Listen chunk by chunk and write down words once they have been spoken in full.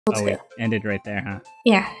Oh, it ended right there, huh?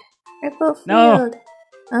 Yeah. Purple field. No!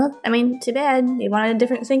 Oh, I mean, too bad. They wanted a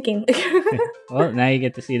different thinking. Well, now you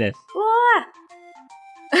get to see this. Wah!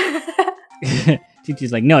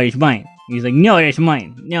 Teacher's like, no, it's mine. He's like, no, it's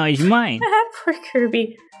mine. No, it's mine. Poor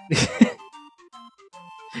Kirby. He's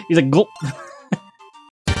like, go.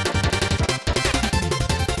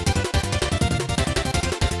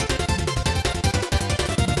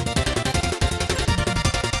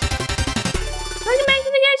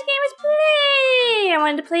 I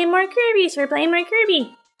wanted to play more Kirby, so we're playing more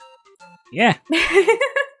Kirby. Yeah.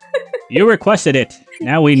 You requested it.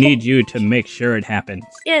 Now we need you to make sure it happens.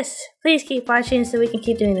 Yes, please keep watching so we can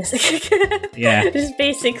keep doing this. Yeah. Just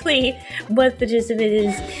basically what the gist of it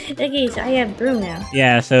is. Okay, so I have Broom now.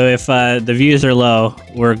 Yeah, so if the views are low,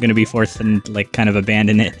 we're going to be forced to like kind of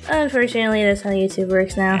abandon it. Unfortunately, that's how YouTube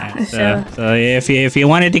works now. Yeah, so if you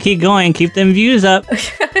wanted to keep going, keep them views up.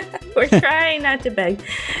 We're trying not to beg.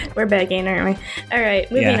 We're begging, aren't we? All right,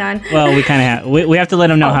 moving on. Well, we kind of have. We have to let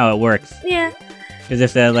them know how it works. Yeah.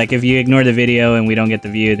 Because if you ignore the video and we don't get the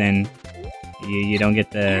view, then you don't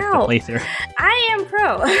get the playthrough. I am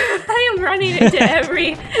pro. I am running into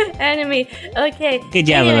every enemy. Okay. Good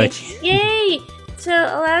job, ALLOCHI. Yay! So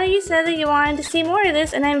a lot of you said that you wanted to see more of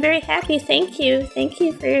this, and I'm very happy. Thank you. Thank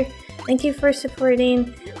you for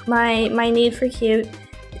supporting my need for cute.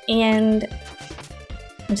 And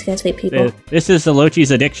I'm just gonna tweet people. This is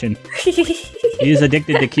ALLOCHI's addiction. He's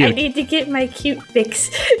addicted to cute. I need to get my cute fix.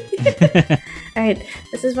 Alright,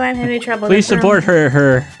 this is why I'm having trouble. Please support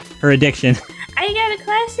her addiction. I got a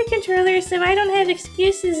classic controller, so I don't have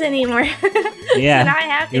excuses anymore. Yeah, so now I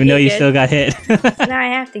have to even though you still got hit. So now I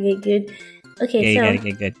have to get good. Okay, yeah, so... you gotta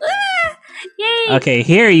get good. Ah, yay! Okay,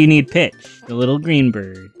 here you need Pitch, the little green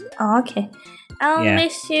bird. Oh, okay. I'll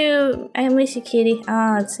miss you. I miss you, kitty.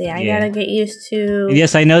 Oh, let's see. I gotta get used to...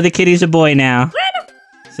 Yes, I know the kitty's a boy now.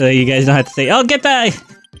 So you guys don't have to say, oh, get back!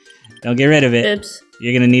 Don't get rid of it. Oops.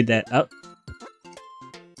 You're gonna need that. Oh.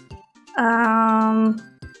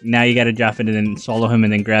 Now you gotta drop it and then solo him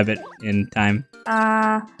and then grab it in time.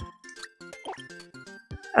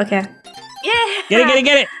 Okay. Yeah! Get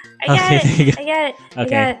it! I got it!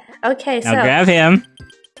 Okay. Okay, now grab him.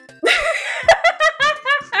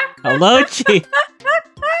 ALLOCHI!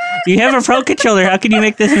 You have a pro controller, how can you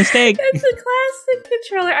make this mistake? It's a classic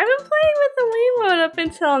controller. I've been playing with the Wiimote up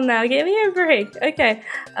until now. Give me a break. Okay.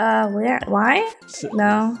 Where? Why?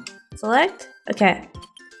 No. Select? Okay.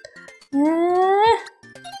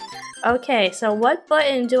 Okay, so what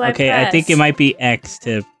button do I press? Okay, I think it might be X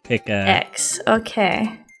to pick a... X.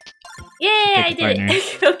 Okay. Yeah, I did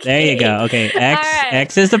it. Okay. There you go. Okay, X. Right.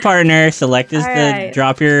 X is the partner. Select is the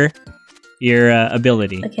drop your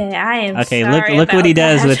ability. Okay, I am sorry. Okay, look what he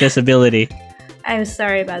does with this ability. I'm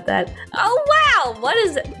sorry about that. Oh wow! What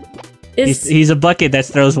is it? He's a bucket that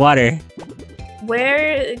throws water.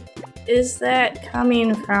 Where is that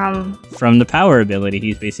coming from? From the power ability.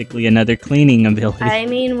 He's basically another cleaning ability. I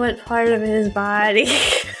mean, what part of his body?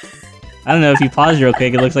 I don't know. If you pause real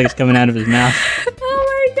quick, it looks like it's coming out of his mouth.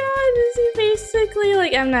 Oh my god! Is he basically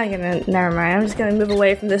like? I'm not gonna. Never mind. I'm just gonna move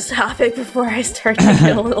away from this topic before I start to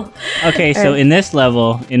get a little. Okay, so in this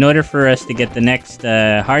level, in order for us to get the next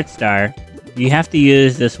heart star, you have to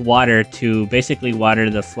use this water to basically water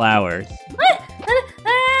the flowers.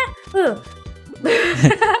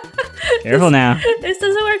 Careful now. This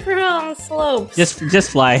doesn't work for real on slopes.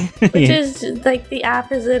 Just fly. Which is like the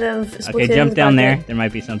opposite of. Okay, jump down there. There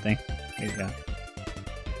might be something. There you go.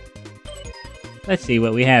 Let's see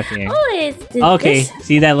what we have here. Oh, it's okay.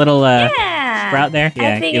 See that little sprout there?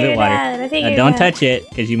 Yeah, give it water. Don't touch it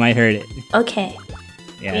because you might hurt it. Okay.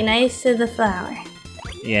 Yeah. Be nice to the flower.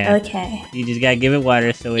 Yeah. Okay. You just gotta give it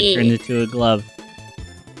water so it turns into a glove.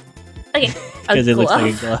 Okay. Because it looks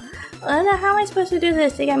like a glove. How am I supposed to do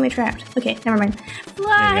this? They got me trapped. Okay, never mind.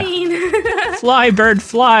 Flying! Fly, bird,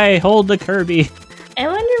 fly! Hold the Kirby. I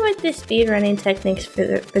wonder what the speedrunning techniques for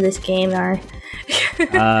this game are.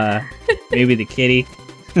 Maybe the kitty.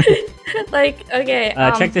 Like, okay.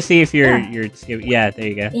 Check to see if you're skip. Yeah, there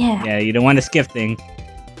you go. Yeah, you don't want to skip things.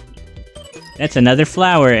 That's another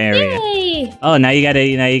flower area. Yay! Oh, now you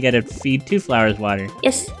gotta feed 2 flowers water.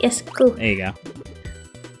 Yes, cool. There you go.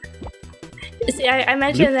 See, I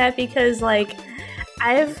mentioned that because, like,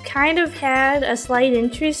 I've kind of had a slight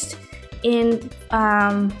interest in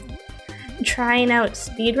trying out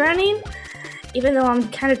speedrunning, even though I'm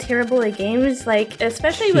kind of terrible at games. Like,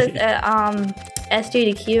 especially with S3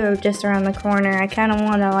 to Q just around the corner, I kind of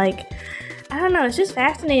want to, like, I don't know, it's just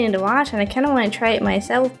fascinating to watch, and I kind of want to try it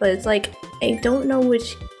myself, but it's like, I don't know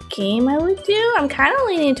which game I would do. I'm kind of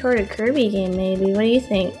leaning toward a Kirby game, maybe. What do you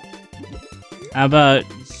think? How about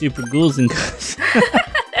Super Ghouls and Ghosts?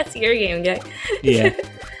 Your game guy. Yeah.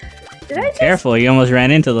 Did I just... Careful, you almost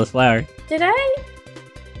ran into those flowers. Did I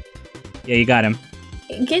Yeah, you got him.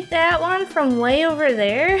 get that one from way over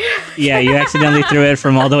there? Yeah, you accidentally threw it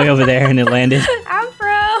from all the way over there and it landed. I'm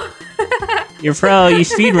pro. You're pro, you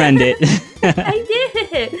speedrunned it. I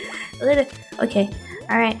did. Okay,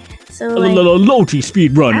 alright. So like, ALLOCHI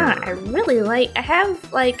speedrunner. I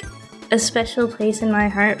have like a special place in my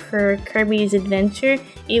heart for Kirby's Adventure,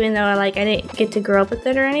 even though I didn't get to grow up with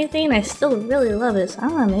it or anything. I still really love it. So I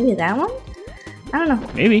don't know, maybe that one? I don't know.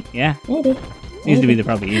 Maybe, yeah. Maybe. Seems to be the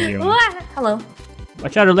probably easier one. Hello.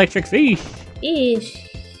 Watch out, electric fish. Eesh.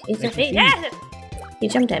 It's a fish. Ah! He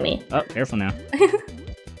jumped at me. Oh, careful now.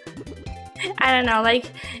 I don't know, like,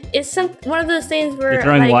 it's one of those things where You're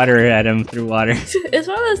throwing like, water at him through water. It's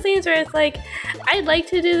one of those things where it's like, I'd like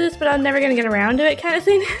to do this, but I'm never gonna get around to it kind of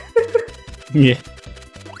thing. Yeah.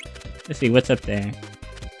 Let's see, what's up there?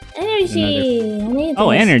 Energy! I need Oh,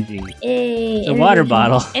 this. energy. Hey, It's a water drink.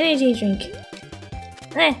 bottle. Energy drink.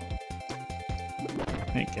 Eh.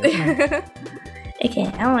 Okay. Okay,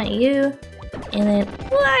 I want you. And then,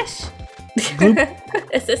 whoosh!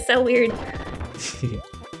 This is so weird.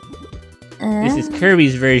 This is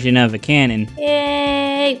Kirby's version of a cannon.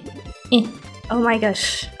 Yay! Eh. Oh my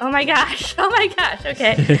gosh. Oh my gosh. Oh my gosh.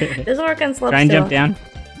 Okay. This will work on slope. Try and jump down.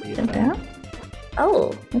 Jump down?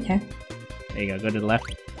 Oh, okay. There you go, go to the left.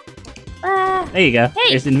 Ah, There you go. Hey.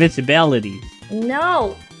 There's invincibility.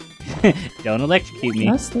 no! Don't electrocute me.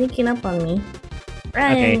 No sneaking up on me.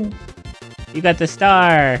 Run! Okay. You got the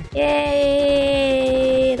star.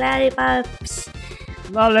 Yay! Lollipops!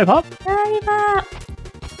 Lollipop. Lollipop!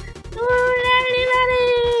 Ooh,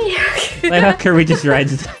 lolly! Like how Kirby just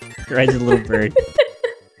rides a little bird.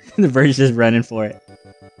 The bird's just running for it.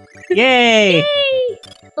 Yay! Yay!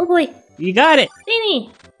 Oh boy! You got it!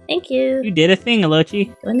 Beanie! Thank you. You did a thing,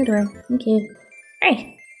 ALLOCHI. Go in the door. Thank you.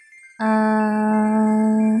 Hey.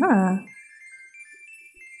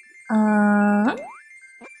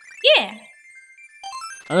 Yeah.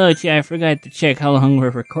 ALLOCHI, I forgot to check how long we're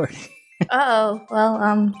recording. Uh-oh. Well,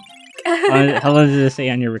 How long does it say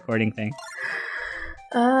on your recording thing?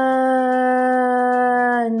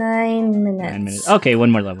 9 minutes. 9 minutes. Okay,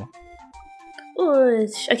 one more level. Ooh,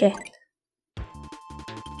 okay.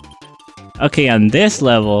 Okay, on this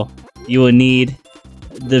level, you will need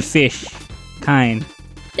the fish kind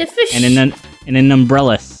The fish. and an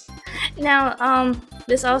umbrellas. Now,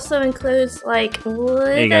 this also includes like you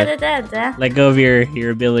go. Let go of your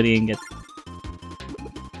ability and get.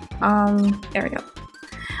 There we go.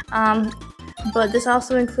 But this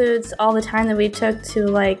also includes all the time that we took to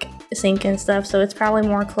like sync and stuff, so it's probably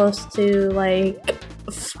more close to like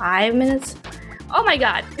 5 minutes. Oh my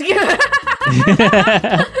god!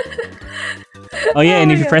 Oh yeah,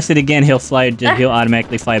 and if you God. press it again, he'll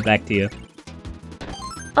automatically fly back to you.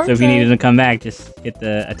 Okay. So if you need him to come back, just hit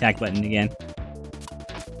the attack button again.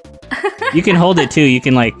 You can hold it too. You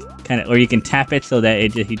can like or you can tap it so that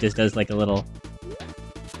he just does like a little,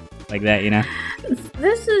 like that, you know.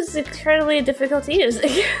 This is incredibly difficult to use.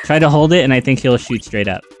 Try to hold it, and I think he'll shoot straight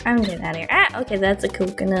up. I'm getting out of here. Ah, okay, that's a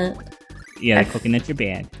coconut. Yeah, the coconuts are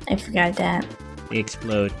bad. I forgot that. They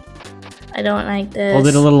explode. I don't like this. Hold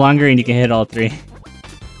it a little longer, and you can hit all three.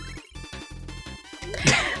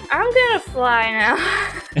 I'm gonna fly now.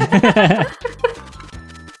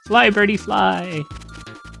 Fly, birdie, fly.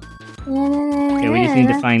 Okay, we just need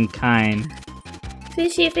to find kind.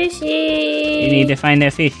 Fishy, fishy. You need to find a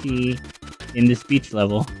fishy in this beach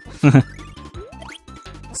level.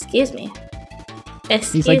 Excuse me.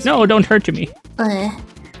 He's like, no, don't hurt me.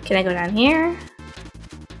 Can I go down here?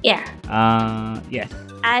 Yeah. Yes.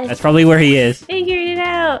 I That's probably where he is. figured it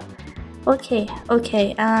out. Okay,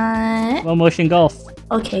 okay, Slow motion golf.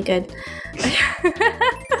 okay, good.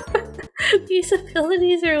 These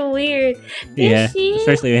abilities are weird. Yeah, Fishy,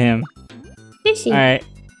 especially with him. fishy. Alright.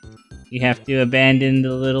 You have to abandon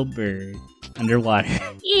the little bird underwater.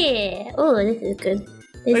 Yeah. Oh, this is good.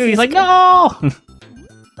 This He's is like, good. no!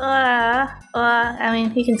 I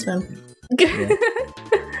mean, he can swim.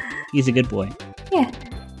 He's a good boy. Yeah.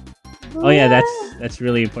 Oh yeah, that's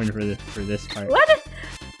really important for this part. What?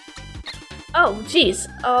 Oh, jeez.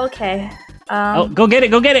 Oh, okay. Oh, go get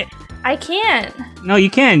it! Go get it! I can't. No, you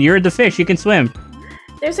can. You're the fish. You can swim.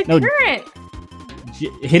 There's a No. current.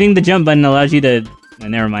 Hitting the jump button allows you to.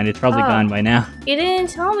 Never mind. It's probably Oh. gone by now. You didn't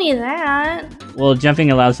tell me that. Well,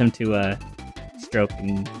 jumping allows him to stroke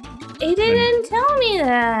and. You didn't tell me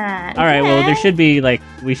that. All right. Well, there Yeah. should be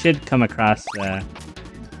we should come across I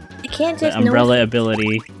can't the just umbrella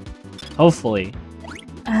ability. Hopefully.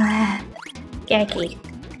 Gaki.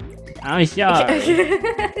 I'm sure.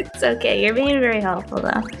 It's okay. You're being very helpful,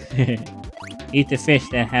 though. Eat the fish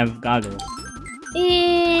that have goggles.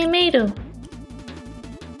 Mado.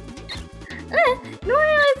 You know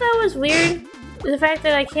what I thought was weird? The fact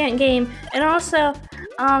that I can't game. And also,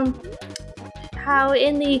 how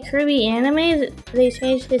in the Kirby anime, they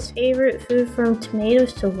changed his favorite food from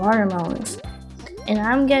tomatoes to watermelons. And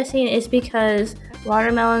I'm guessing it's because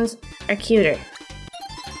watermelons are cuter.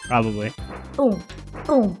 Probably. Boom.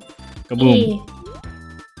 Boom. Kaboom.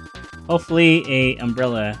 Hopefully a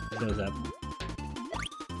umbrella shows up.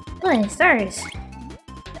 Oh, stars.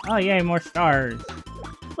 Oh yay, more stars.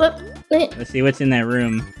 Whoop. Let's see what's in that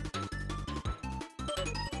room.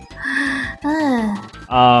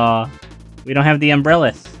 We don't have the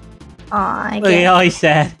umbrellas. Aw, Look, he's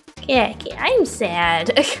sad. Yeah, I'm sad.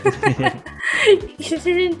 You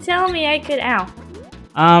didn't tell me I could. Ow.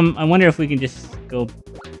 I wonder if we can just go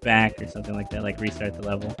back or something like that, like restart the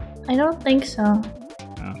level. I don't think so.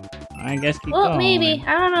 Oh, I guess keep well, going. Maybe.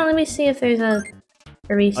 I don't know. Let me see if there's a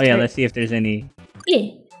restart. Oh yeah, let's see if there's any.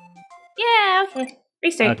 Yeah. Yeah. Okay.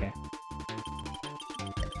 Restart. Okay.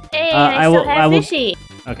 Hey, I still have fishy.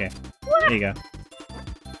 Okay. What? There you go.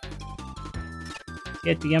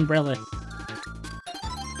 Get the umbrellas.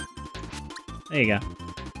 There you go.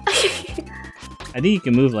 I think you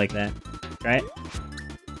can move like that. Try it.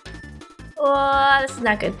 Oh, this is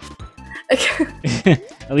not good.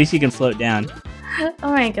 At least you can float down.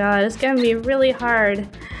 Oh my god, it's gonna be really hard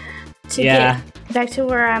to get back to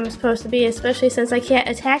where I'm supposed to be, especially since I can't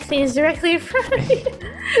attack things directly in front of me.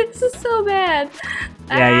 This is so bad.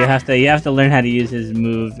 Yeah, you have to learn how to use his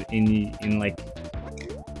move in like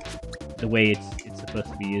the way it's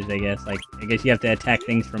supposed to be used, I guess. Like I guess you have to attack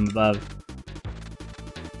things from above.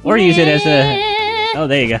 Or use it as a... Oh,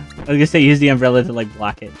 there you go. I was gonna say use the umbrella to like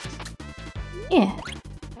block it. Yeah.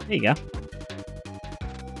 There you go.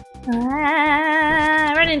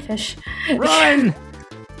 Running fish. Run!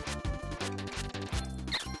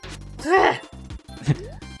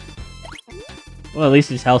 Well, at least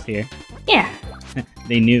there's health here. Yeah.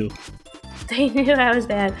 They knew. They knew I was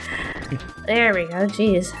bad. There we go.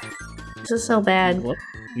 Jeez. This is so bad.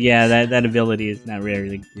 Yeah, that ability is not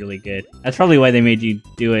really good. That's probably why they made you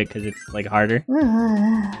do it, because it's like harder.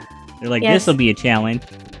 They're like, this will be a challenge.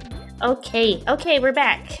 Okay, we're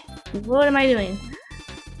back. What am I doing?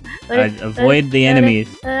 Avoid the enemies.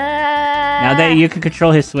 Now that you can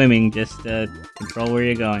control his swimming, just control where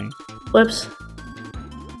you're going. Whoops.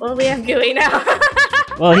 Well, we have Gooey now.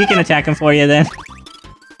 Well, he can attack him for you then.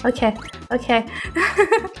 Okay.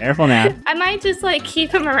 Careful now. I might just like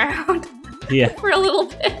keep him around. Yeah. For a little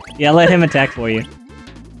bit. Yeah, let him attack for you.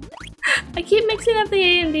 I keep mixing up the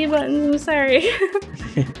A and B buttons. I'm sorry.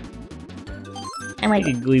 I'm like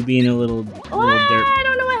Gooey being a little dirt. I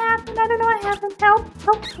don't know what happened. Help!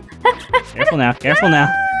 Careful now.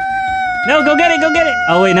 No, go get it.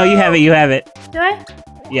 Oh wait, no, you have it. Do I?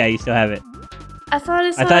 Yeah, you still have it. I thought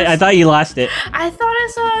I thought you lost it. I thought I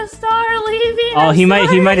saw a star leaving. Oh, he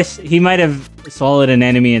might have swallowed an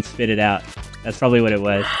enemy and spit it out. That's probably what it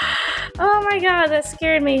was. Oh my god, that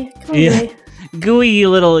scared me. Come on, Yeah. Gooey. Gooey, you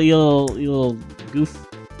little goof.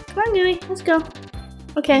 Come on, Gooey. Let's go.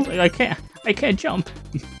 Okay. I can't jump.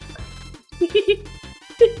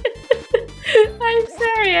 I'm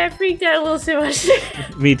sorry, I freaked out a little too much.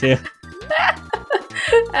 Me too.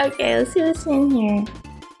 Okay, let's see what's in here.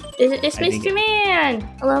 It's Mr. Man!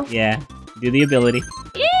 Hello? Yeah. Do the ability.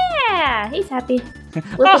 Yeah! He's happy.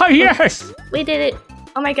 Oh, yes! We did it.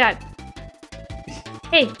 Oh my god.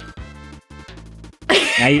 Hey.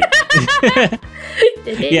 Now you...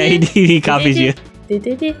 Yeah, he copies you.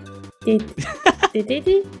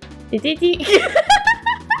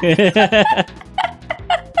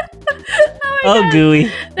 Oh,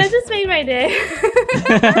 Gooey. That just made my day.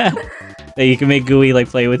 That you can make Gooey like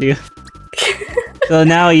play with you. So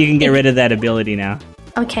now you can get rid of that ability now.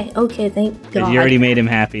 Okay, thank God. Because you already made him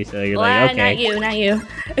happy, so you're like, okay. Not you.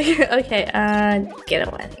 Okay, get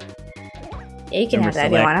away. Yeah, you can have that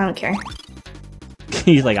if you want, I don't care.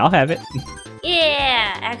 He's like, I'll have it.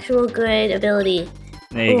 Yeah, actual good ability.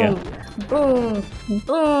 There you go. Boom,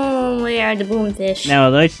 we are the boomfish. Now,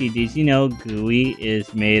 Alochi, did you know Gooey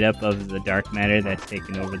is made up of the dark matter that's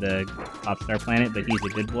taken over the Popstar planet, but he's a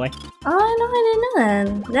good boy? Oh, no, I didn't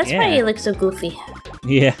know that. That's why he looks so goofy.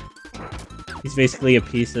 Yeah. He's basically a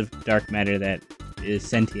piece of dark matter that is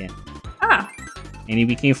sentient. Oh. And he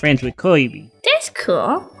became friends with Kirby. That's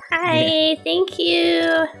cool. Hi, thank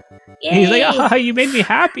you. Yay. He's like, oh, you made me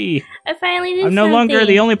happy. I finally did I'm no longer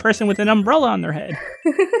the only person with an umbrella on their head.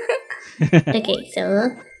 Okay, so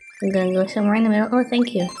I'm gonna go somewhere in the middle. Oh,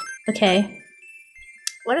 thank you. Okay.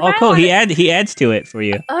 What if cool. He adds to it for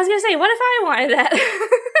you. I was gonna say, what if I wanted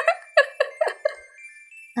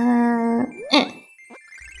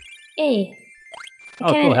Hey.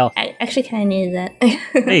 Oh, cool, health. I actually kind of needed that.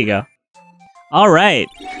 There you go. Alright.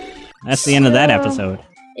 That's the end of that episode.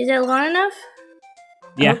 Is that long enough?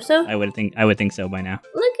 Yeah, I hope so. I would think so by now.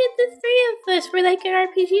 Look at the three of us. We're like an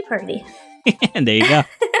RPG party. There you go.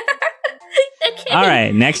 Okay.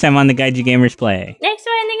 Alright, next time on the Gaijin Gamers Play. Next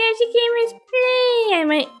time on the Gaijin Gamers Play, I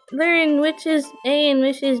might learn which is A and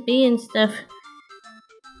which is B and stuff.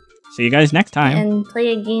 See you guys next time. And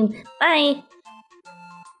play a game. Bye.